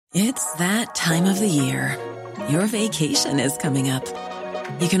It's that time of the year. Your vacation is coming up.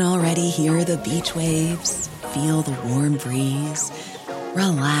 You can already hear the beach waves, feel the warm breeze,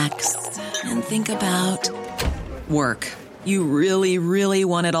 relax, and think about work. You really, really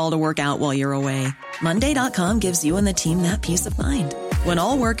want it all to work out while you're away. Monday.com gives you and the team that peace of mind. When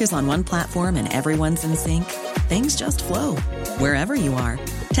all work is on one platform and everyone's in sync, things just flow. Wherever you are,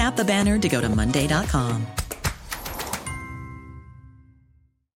 tap the banner to go to Monday.com.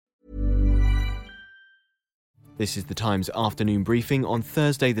 This is the Times afternoon briefing on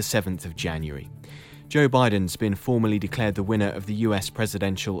Thursday the 7th of January. Joe Biden's been formally declared the winner of the US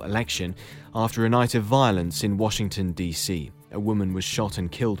presidential election after a night of violence in Washington, D.C. A woman was shot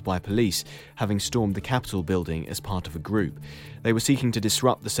and killed by police, having stormed the Capitol building as part of a group. They were seeking to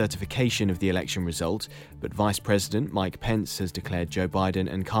disrupt the certification of the election result, but Vice President Mike Pence has declared Joe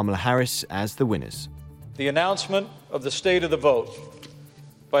Biden and Kamala Harris as the winners. The announcement of the state of the vote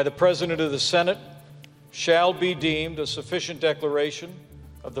by the President of the Senate shall be deemed a sufficient declaration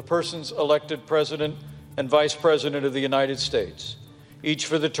of the persons elected President and Vice President of the United States, each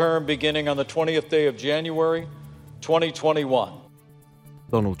for the term beginning on the 20th day of January, 2021.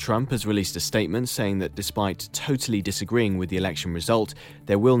 Donald Trump has released a statement saying that despite totally disagreeing with the election result,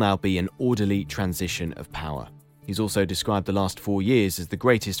 there will now be an orderly transition of power. He's also described the last 4 years as the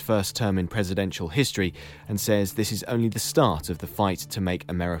greatest first term in presidential history and says this is only the start of the fight to make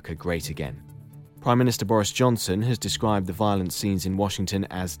America great again. Prime Minister Boris Johnson has described the violent scenes in Washington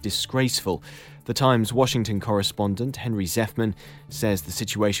as disgraceful. The Times Washington correspondent Henry Zeffman says the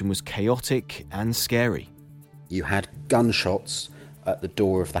situation was chaotic and scary. You had gunshots at the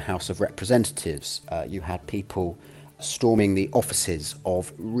door of the House of Representatives. You had people storming the offices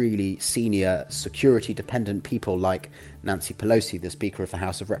of really senior security-dependent people like Nancy Pelosi, the Speaker of the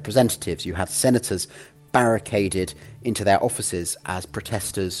House of Representatives. You had senators barricaded into their offices as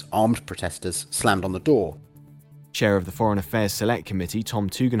armed protesters, slammed on the door. Chair of the Foreign Affairs Select Committee, Tom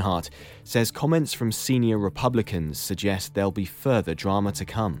Tugendhat, says comments from senior Republicans suggest there'll be further drama to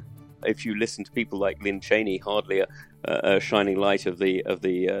come. If you listen to people like Lynn Cheney, hardly a shining light of the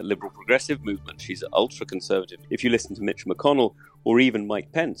liberal progressive movement, she's ultra-conservative. If you listen to Mitch McConnell or even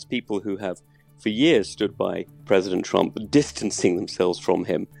Mike Pence, people who have for years stood by President Trump, distancing themselves from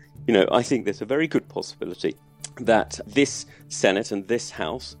him, I think there's a very good possibility that this Senate and this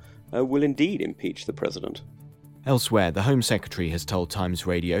House will indeed impeach the president. Elsewhere, the Home Secretary has told Times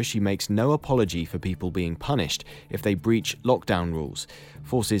Radio she makes no apology for people being punished if they breach lockdown rules.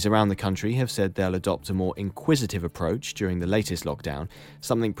 Forces around the country have said they'll adopt a more inquisitive approach during the latest lockdown,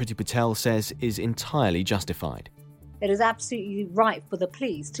 something Priti Patel says is entirely justified. It is absolutely right for the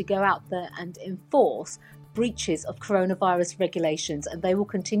police to go out there and enforce breaches of coronavirus regulations, and they will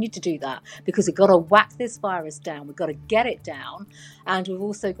continue to do that because we've got to whack this virus down, we've got to get it down, and we've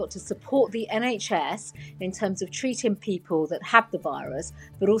also got to support the NHS in terms of treating people that have the virus,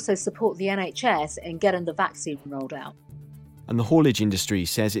 but also support the NHS in getting the vaccine rolled out. And the haulage industry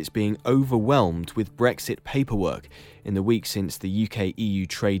says it's being overwhelmed with Brexit paperwork. In the week since the UK-EU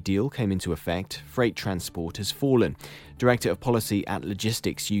trade deal came into effect, freight transport has fallen. Director of Policy at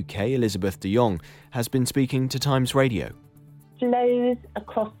Logistics UK, Elizabeth de Jong, has been speaking to Times Radio. Flows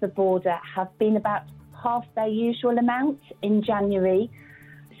across the border have been about half their usual amount in January.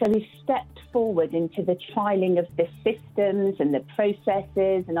 So we've stepped forward into the trialling of the systems and the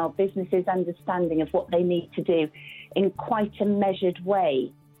processes and our businesses' understanding of what they need to do in quite a measured way.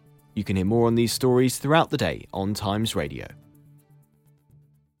 You can hear more on these stories throughout the day on Times Radio.